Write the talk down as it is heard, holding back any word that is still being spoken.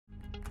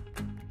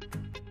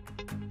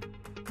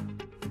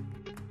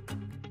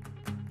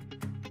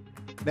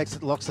Next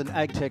at Loxton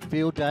AgTech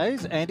Field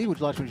Days. Andy, would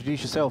you like to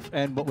introduce yourself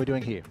and what we're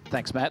doing here?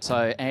 Thanks, Matt.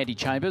 So Andy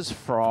Chambers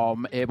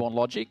from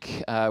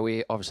AirborneLogic.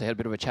 We obviously had a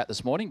bit of a chat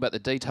this morning, but the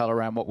detail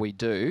around what we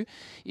do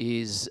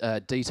is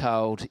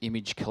detailed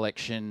image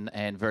collection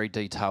and very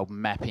detailed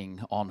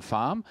mapping on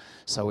farm.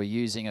 So we're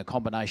using a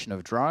combination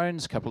of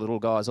drones, a couple of little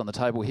guys on the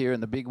table here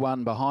and the big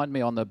one behind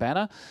me on the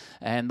banner,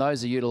 and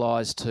those are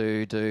utilised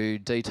to do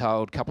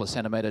detailed couple of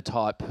centimetre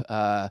type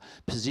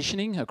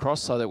positioning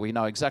across so that we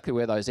know exactly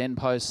where those end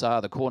posts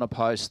are, the corner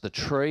posts, the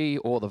tree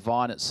or the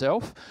vine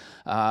itself.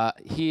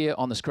 Here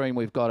on the screen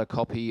we've got a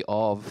copy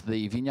of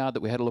the vineyard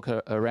that we had a look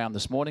around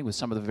this morning with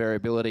some of the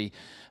variability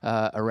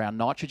around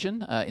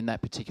nitrogen in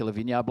that particular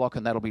vineyard block,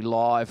 and that'll be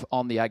live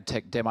on the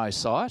AgTech demo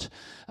site.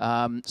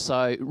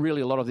 So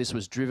really a lot of this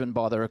was driven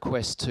by the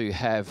request to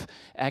have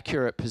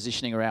accurate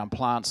positioning around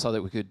plants so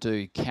that we could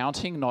do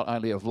counting not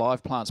only of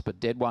live plants but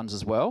dead ones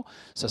as well.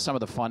 So some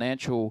of the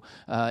financial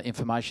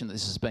information that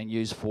this has been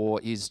used for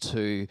is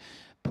to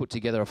put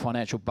together a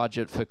financial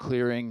budget for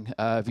clearing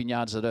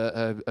vineyards that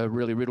are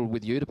really riddled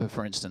with Utipa,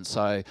 for instance.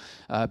 So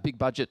big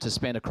budget to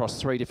spend across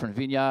 3 different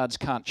vineyards,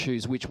 can't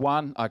choose which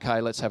one. Okay,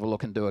 let's have a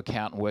look and do a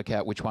count and work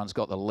out which one's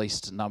got the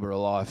least number of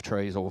live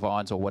trees or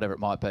vines or whatever it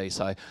might be.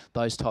 So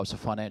those types of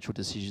financial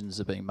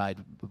decisions are being made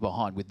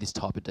behind with this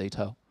type of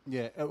detail.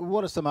 Yeah.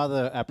 What are some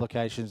other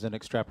applications and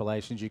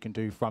extrapolations you can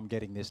do from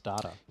getting this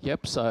data?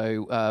 Yep.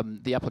 So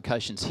the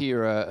applications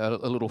here are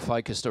a little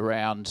focused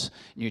around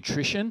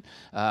nutrition,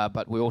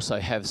 but we also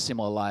have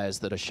similar layers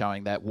that are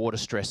showing that water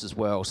stress as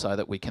well, so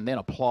that we can then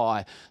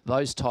apply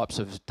those types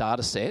of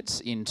data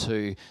sets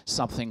into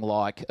something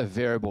like a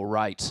variable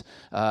rate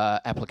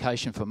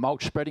application for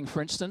mulch spreading,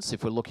 for instance.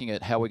 If we're looking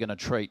at how we're going to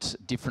treat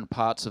different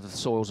parts of the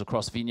soils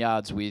across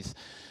vineyards with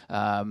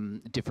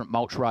different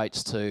mulch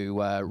rates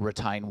to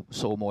retain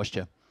soil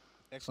moisture.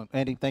 Excellent.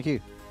 Andy, thank you.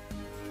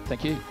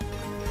 Thank you.